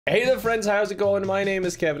Hey there friends, how's it going? My name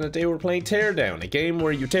is Kevin and today we're playing Teardown, a game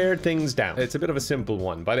where you tear things down. It's a bit of a simple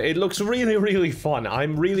one, but it looks really fun.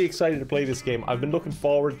 I'm really excited to play this game. I've been looking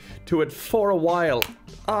forward to it for a while.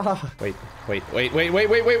 Wait.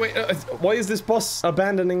 Why is this bus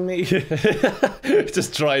abandoning me? It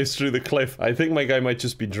just drives through the cliff. I think my guy might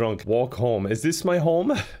just be drunk. Walk home. Is this my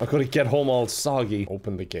home? I'm gonna get home all soggy.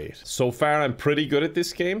 Open the gate. So far, I'm pretty good at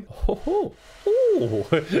this game.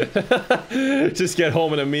 Just get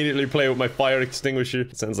home and immediately play with my fire extinguisher.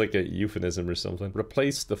 It sounds like a euphemism or something.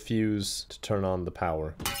 Replace the fuse to turn on the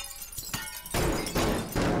power.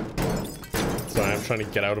 Sorry, I'm trying to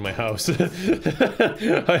get out of my house.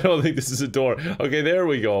 I don't think this is a door. Okay, there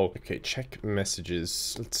we go. Okay, check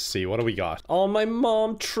messages. Let's see, what do we got? Oh, my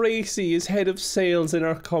mom, Tracy, is head of sales in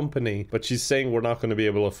our company. But she's saying we're not going to be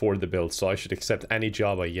able to afford the bill, so I should accept any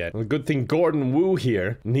job I get. Well, good thing Gordon Wu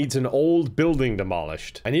here needs an old building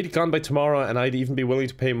demolished. I need it gone by tomorrow, and I'd even be willing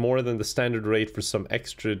to pay more than the standard rate for some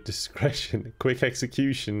extra discretion, quick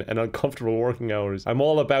execution, and uncomfortable working hours. I'm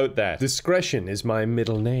all about that. Discretion is my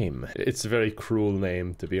middle name. It's a very cruel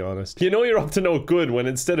name, to be honest. You know you're up to no good when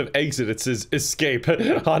instead of exit it says escape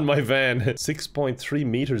on my van. 6.3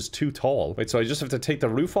 meters too tall. Wait, so I just have to take the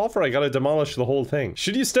roof off, or I gotta demolish the whole thing?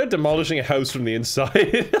 Should you start demolishing a house from the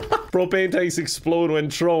inside? Propane tanks explode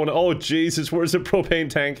when thrown. Oh Jesus, where's the propane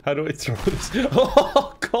tank? How do I throw this?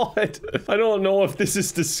 Oh God, I don't know if this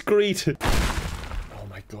is discreet.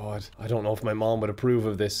 God, I don't know if my mom would approve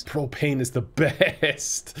of this. Propane is the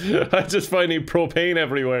best. I'm just finding propane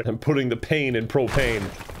everywhere. I'm putting the pain in propane.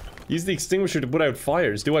 Use the extinguisher to put out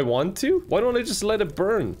fires. Do I want to? Why don't I just let it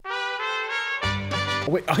burn? Oh,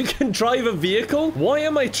 wait, I can drive a vehicle? Why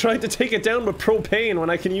am I trying to take it down with propane when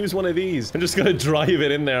I can use one of these? I'm just gonna drive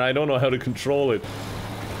it in there. I don't know how to control it.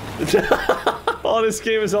 Oh, this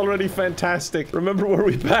game is already fantastic. Remember where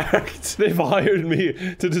we parked? They've hired me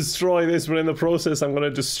to destroy this, but in the process, I'm gonna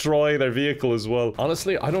destroy their vehicle as well.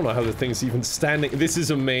 Honestly, I don't know how the thing's even standing. This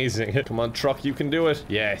is amazing. Come on, truck, you can do it.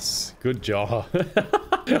 Yes, good job.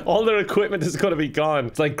 All their equipment is gonna be gone.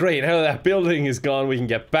 It's like, great, now that building is gone, we can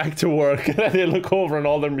get back to work. And then they look over and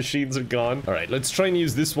all their machines are gone. All right, let's try and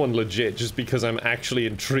use this one legit, just because I'm actually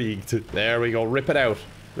intrigued. There we go, rip it out.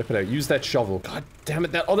 Rip it out. Use that shovel. God damn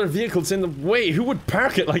it, that other vehicle's in the way. Who would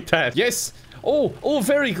park it like that? Yes. Oh,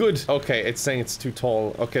 very good. Okay, it's saying it's too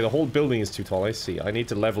tall. Okay, the whole building is too tall. I see. I need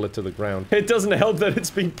to level it to the ground. It doesn't help that it's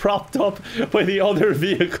being propped up by the other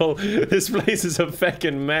vehicle. This place is a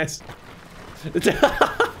feckin' mess.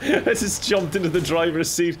 I just jumped into the driver's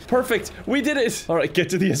seat. Perfect. We did it. All right, get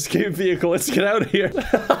to the escape vehicle. Let's get out of here.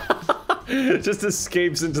 Just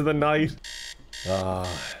escapes into the night.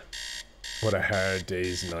 What a hard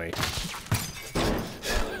day's night.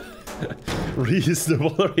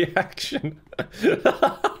 Reasonable reaction.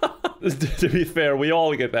 To be fair, we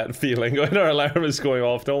all get that feeling when our alarm is going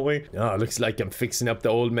off, don't we? Oh, looks like I'm fixing up the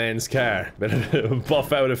old man's car. Better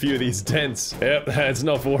buff out a few of these dents. Yep, that's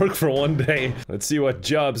enough work for one day. Let's see what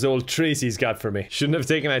jobs old Tracy's got for me. Shouldn't have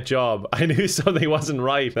taken that job. I knew something wasn't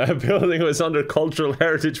right. That building was under cultural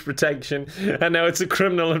heritage protection, and now it's a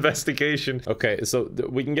criminal investigation. Okay, so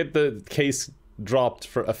we can get the case dropped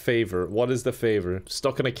for a favor. What is the favor?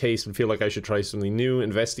 Stuck in a case and feel like I should try something new.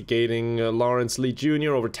 Investigating Lawrence Lee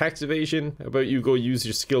Jr. over tax evasion. How about you go use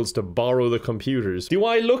your skills to borrow the computers? Do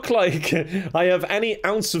I look like I have any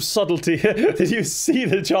ounce of subtlety? Did you see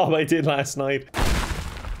the job I did last night?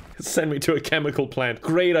 Send me to a chemical plant.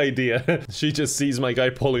 Great idea. She just sees my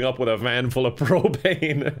guy pulling up with a van full of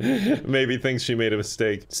propane. Maybe thinks she made a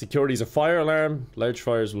mistake. Security's a fire alarm. Large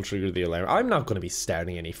fires will trigger the alarm. I'm not going to be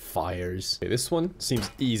starting any fires. Okay, this one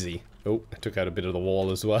seems easy. Oh, I took out a bit of the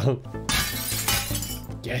wall as well.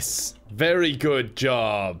 Yes. Very good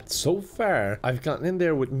job. So far, I've gotten in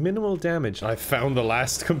there with minimal damage. I found the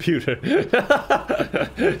last computer.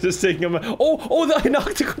 Just taking a Oh, I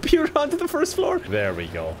knocked the computer onto the first floor. There we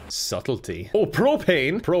go. Subtlety. Oh,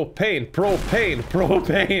 propane. Propane.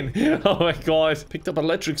 Oh my God. Picked up an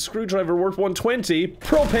electric screwdriver worth 120.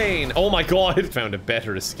 Propane. Oh my God. Found a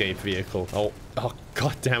better escape vehicle. Oh,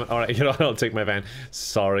 God damn it. All right, you know, I'll take my van.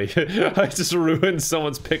 Sorry. I just ruined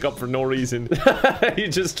someone's pickup for no reason. He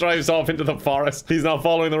just drives off into the forest. He's not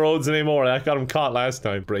following the roads anymore. I got him caught last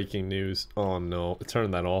time. Breaking news. Oh no. Turn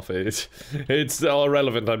that off. It's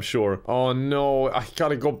irrelevant, I'm sure. Oh no. I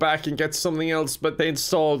gotta go back and get something else, but they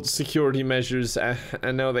installed security measures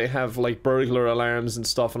and now they have like burglar alarms and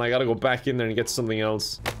stuff, and I gotta go back in there and get something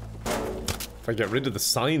else. If I get rid of the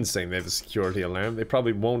sign saying they have a security alarm, they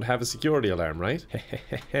probably won't have a security alarm, right?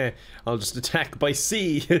 I'll just attack by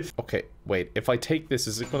sea. Okay, wait. If I take this,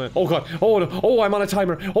 is it gonna... Oh god. Oh no. Oh, I'm on a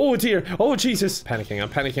timer. Oh dear. Oh Jesus. Panicking. I'm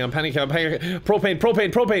panicking. I'm panicking. I'm panicking. Propane.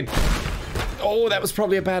 Propane. Propane. Oh, that was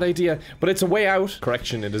probably a bad idea, but it's a way out.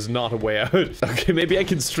 Correction, it is not a way out. Okay, maybe I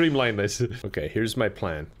can streamline this. Okay, here's my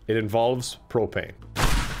plan. It involves propane.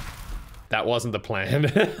 That wasn't the plan.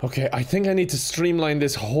 Okay, I think I need to streamline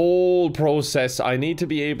this whole process. I need to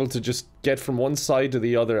be able to just get from one side to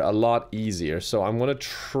the other a lot easier. So I'm gonna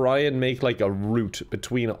try and make like a route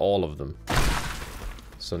between all of them.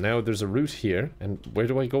 So now there's a route here. And where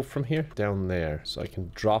do I go from here? Down there. So I can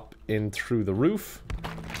drop in through the roof.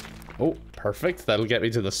 Oh, perfect. That'll get me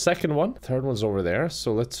to the second one. Third one's over there.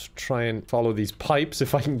 So let's try and follow these pipes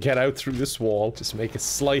if I can get out through this wall. Just make a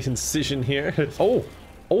slight incision here. Oh.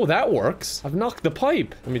 Oh, that works. I've knocked the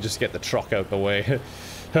pipe. Let me just get the truck out the way.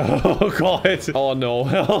 Oh, God. Oh, no.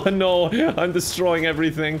 Oh, no. I'm destroying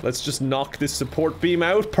everything. Let's just knock this support beam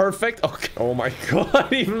out. Perfect. Okay. Oh, my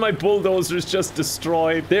God. Even my bulldozer's just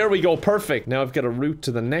destroyed. There we go. Perfect. Now I've got a route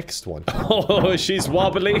to the next one. Oh, she's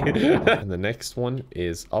wobbly. And the next one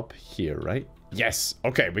is up here, right? Yes.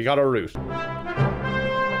 Okay, we got a route.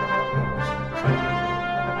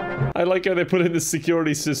 I like how they put in the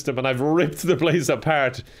security system and I've ripped the place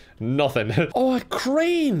apart. Nothing. Oh, a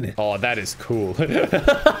crane! Oh, that is cool.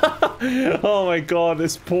 Oh my god,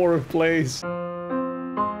 this poor place. Oh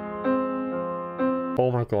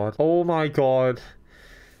my god. Oh my god.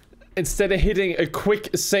 Instead of hitting a quick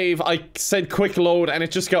save, I said quick load and it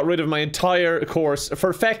just got rid of my entire course.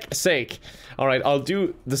 For feck's sake. Alright, I'll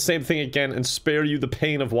do the same thing again and spare you the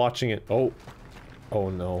pain of watching it. Oh. Oh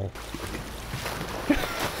no.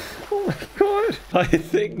 Oh my god. I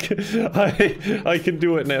think I can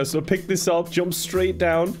do it now. So pick this up, jump straight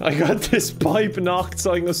down. I got this pipe knocked,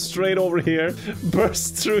 so I can go straight over here,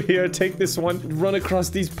 burst through here, take this one, run across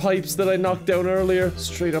these pipes that I knocked down earlier,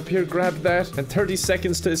 straight up here, grab that, and 30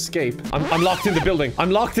 seconds to escape. I'm locked in the building.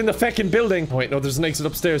 I'm locked in the feckin' building. Oh wait, no, there's an exit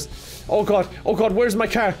upstairs. Oh god, where's my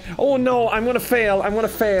car? Oh no, I'm gonna fail. I'm gonna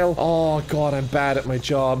fail. Oh god, I'm bad at my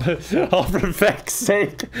job. Oh, for feck's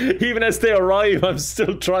sake. Even as they arrive, I'm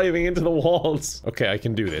still driving into the walls. Okay, I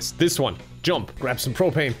can do this. This one. Jump. Grab some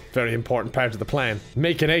propane. Very important part of the plan.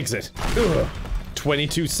 Make an exit. Ugh.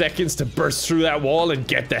 22 seconds to burst through that wall and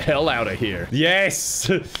get the hell out of here. Yes!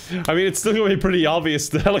 I mean, it's still gonna be pretty obvious.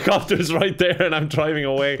 The helicopter's right there and I'm driving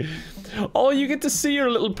away. Oh, you get to see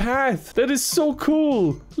your little path. That is so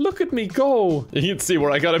cool. Look at me go. You can see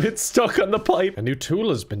where I got a bit stuck on the pipe. A new tool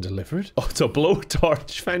has been delivered. Oh, it's a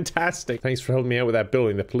blowtorch. Fantastic. Thanks for helping me out with that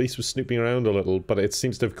building. The police was snooping around a little, but it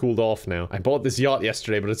seems to have cooled off now. I bought this yacht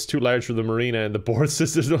yesterday, but it's too large for the marina, and the board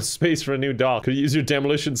says there's no space for a new dock. Could you use your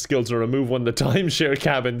demolition skills to remove one of the timeshare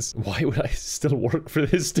cabins? Why would I still work for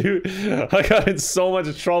this dude? I got in so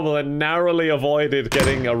much trouble and narrowly avoided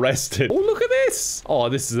getting arrested. Oh, look at this. Oh,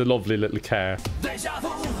 this is a lovely little car.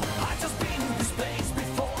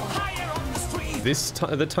 This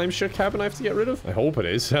the timeshare cabin I have to get rid of? I hope it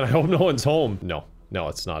is, and I hope no one's home. No,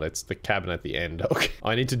 it's not. It's the cabin at the end. Okay.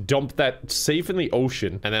 I need to dump that safe in the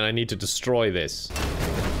ocean, and then I need to destroy this.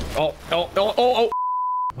 Oh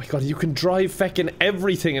my god, you can drive feckin'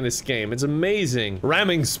 everything in this game. It's amazing.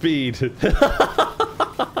 Ramming speed.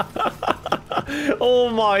 Oh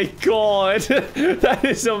my god. That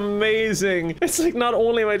is amazing. It's like not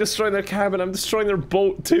only am I destroying their cabin, I'm destroying their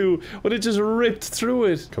boat too. But it just ripped through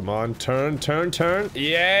it. Come on, turn.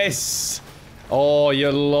 Yes! Oh, you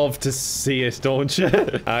love to see it, don't you?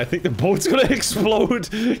 I think the boat's gonna explode.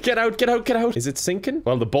 Get out. Is it sinking?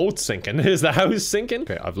 Well, the boat's sinking. Is the house sinking?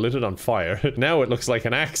 Okay, I've lit it on fire. Now it looks like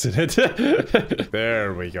an accident.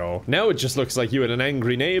 There we go. Now it just looks like you had an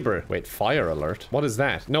angry neighbor. Wait, fire alert? What is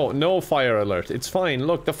that? No fire alert. It's fine.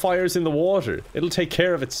 Look, the fire's in the water. It'll take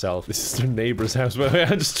care of itself. This is their neighbor's house. By the way,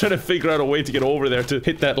 I'm just trying to figure out a way to get over there to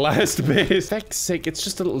hit that last base. For feck's sake, it's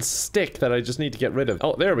just a little stick that I just need to get rid of.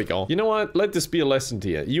 Oh, there we go. You know what? Let this be a lesson to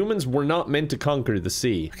you. Humans were not meant to conquer the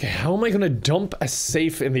sea. Okay, how am I gonna dump a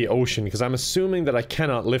safe in the ocean? Because I'm assuming that I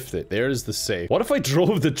cannot lift it. There's the safe. What if I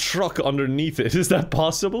drove the truck underneath it? Is that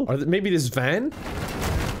possible? Or maybe this van?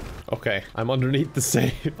 Okay, I'm underneath the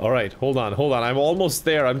safe. Alright, hold on. I'm almost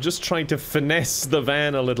there. I'm just trying to finesse the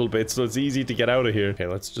van a little bit so it's easy to get out of here. Okay,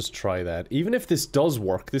 let's just try that. Even if this does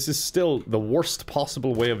work, this is still the worst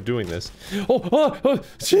possible way of doing this. Oh,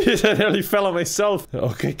 jeez, I nearly fell on myself.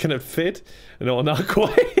 Okay, can it fit? No, not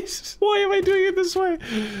quite. Why am I doing it this way?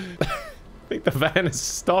 I think the van is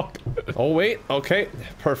stuck. Oh, wait. Okay,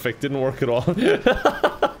 perfect. Didn't work at all.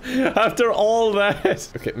 After all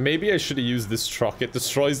that. Okay, maybe I should have used this truck. It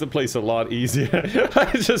destroys the place a lot easier.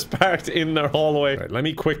 I just parked in their hallway. Right, let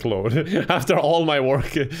me quick load after all my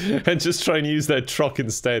work and just try and use that truck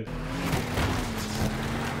instead.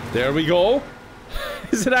 There we go.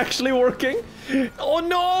 Is it actually working? Oh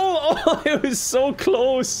no! Oh, it was so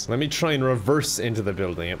close. Let me try and reverse into the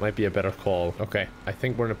building. It might be a better call. Okay, I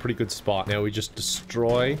think we're in a pretty good spot. Now we just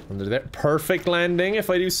destroy under there. Perfect landing, if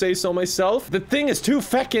I do say so myself. The thing is too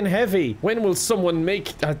feckin' heavy. When will someone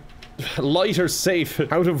make a lighter safe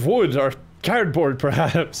out of wood or cardboard,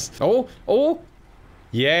 perhaps? Oh, oh.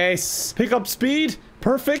 Yes. Pick up speed.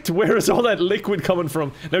 Perfect. Where is all that liquid coming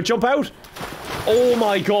from? Now jump out. Oh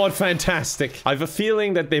my god, fantastic. I have a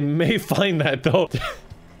feeling that they may find that though.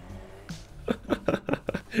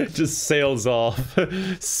 Just sails off.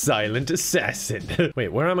 Silent assassin.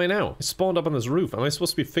 Wait, where am I now? I spawned up on this roof. Am I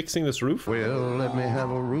supposed to be fixing this roof? Well, let me have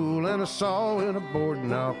a rule and a saw and a board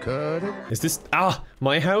and I'll cut it. Is this... Ah,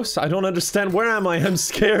 my house? I don't understand. Where am I? I'm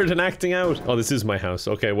scared and acting out. Oh, this is my house.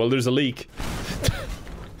 Okay, well, there's a leak.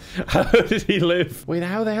 How did he live? Wait,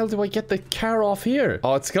 how the hell do I get the car off here?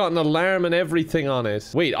 Oh, it's got an alarm and everything on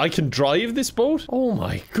it. Wait, I can drive this boat? Oh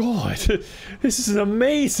my god. This is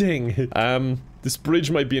amazing. This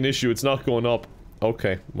bridge might be an issue. It's not going up.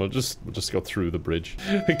 Okay, we'll just go through the bridge.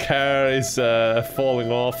 The car is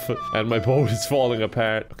falling off and my boat is falling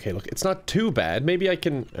apart. Okay, look, it's not too bad. Maybe I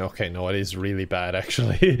can... Okay, no, it is really bad,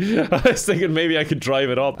 actually. I was thinking maybe I could drive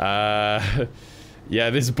it up. Yeah,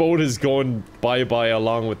 this boat is going bye-bye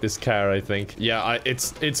along with this car, I think. Yeah,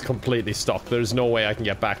 it's completely stuck. There's no way I can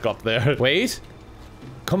get back up there. Wait.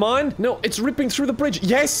 Come on. No, it's ripping through the bridge.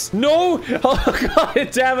 Yes. No. Oh, god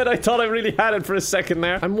damn it. I thought I really had it for a second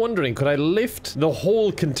there. I'm wondering, could I lift the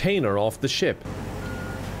whole container off the ship?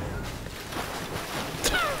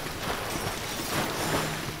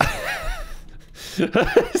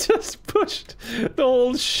 I just pushed the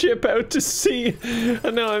whole ship out to sea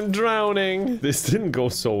and now I'm drowning. This didn't go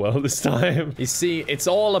so well this time. You see, it's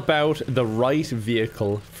all about the right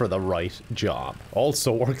vehicle for the right job.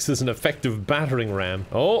 Also works as an effective battering ram.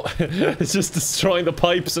 Oh, it's just destroying the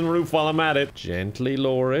pipes and roof while I'm at it. Gently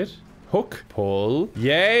lower it. Hook. Pull.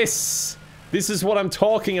 Yes! This is what I'm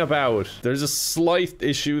talking about. There's a slight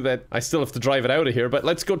issue that I still have to drive it out of here, but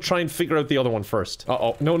let's go try and figure out the other one first.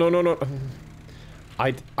 Uh-oh. No, no, no, no.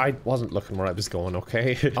 I wasn't looking where I was going,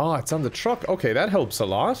 okay? Oh, it's on the truck. Okay, that helps a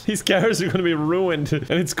lot. These cars are gonna be ruined, and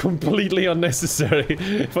it's completely unnecessary.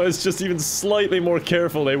 If I was just even slightly more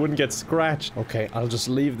careful, they wouldn't get scratched. Okay, I'll just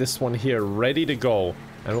leave this one here, ready to go.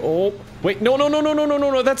 And oh, wait, no, no, no, no, no, no,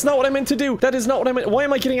 no, no, that's not what I meant to do. That is not what I meant. Why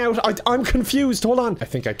am I getting out? I'm confused. Hold on. I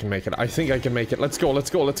think I can make it. I think I can make it. Let's go,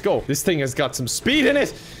 let's go, let's go. This thing has got some speed in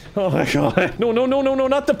it. Oh my god. No, no, no, no, no,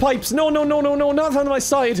 not the pipes. No, no, no, no, no, not on my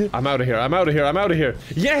side. I'm out of here. I'm out of here. I'm out of here.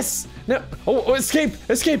 Yes. No. Oh, escape,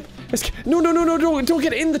 escape, escape. No, no, no, no, no, don't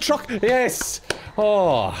get in the truck. Yes.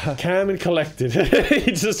 Oh, calm and collected.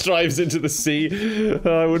 He just drives into the sea.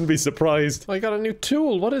 I wouldn't be surprised. I got a new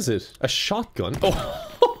tool. What is it? A shotgun? Oh.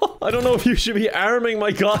 I don't know if you should be arming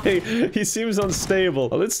my guy. He seems unstable.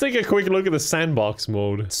 Well, let's take a quick look at the sandbox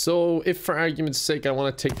mode. So, if for argument's sake I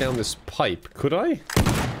want to take down this pipe, could I?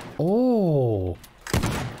 Oh.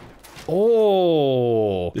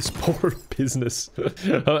 Oh, this poor business.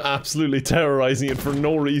 I'm absolutely terrorizing it for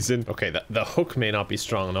no reason. Okay, the hook may not be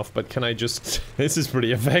strong enough, but can I just... This is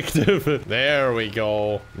pretty effective. There we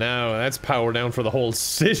go. Now, that's power down for the whole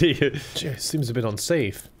city. Gee, it seems a bit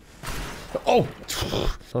unsafe. Oh!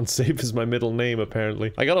 Unsafe is my middle name,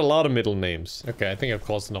 apparently. I got a lot of middle names. Okay, I think I've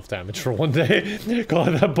caused enough damage for one day.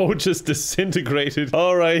 God, that boat just disintegrated.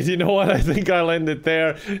 Alright, you know what? I think I'll end it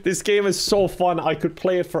there. This game is so fun. I could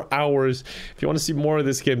play it for hours. If you want to see more of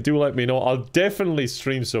this game, do let me know. I'll definitely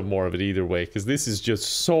stream some more of it either way, because this is just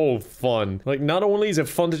so fun. Like, not only is it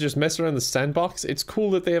fun to just mess around the sandbox, it's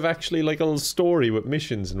cool that they have actually, like, a little story with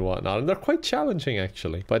missions and whatnot, and they're quite challenging,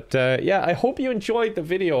 actually. But, yeah, I hope you enjoyed the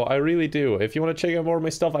video. I really do. If you want to check out more of my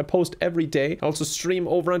stuff, I post every day. I also stream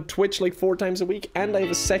over on Twitch like 4 times a week, and I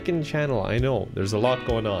have a second channel. I know, there's a lot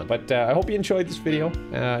going on. But I hope you enjoyed this video.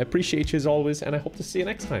 I appreciate you as always, and I hope to see you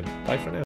next time. Bye for now.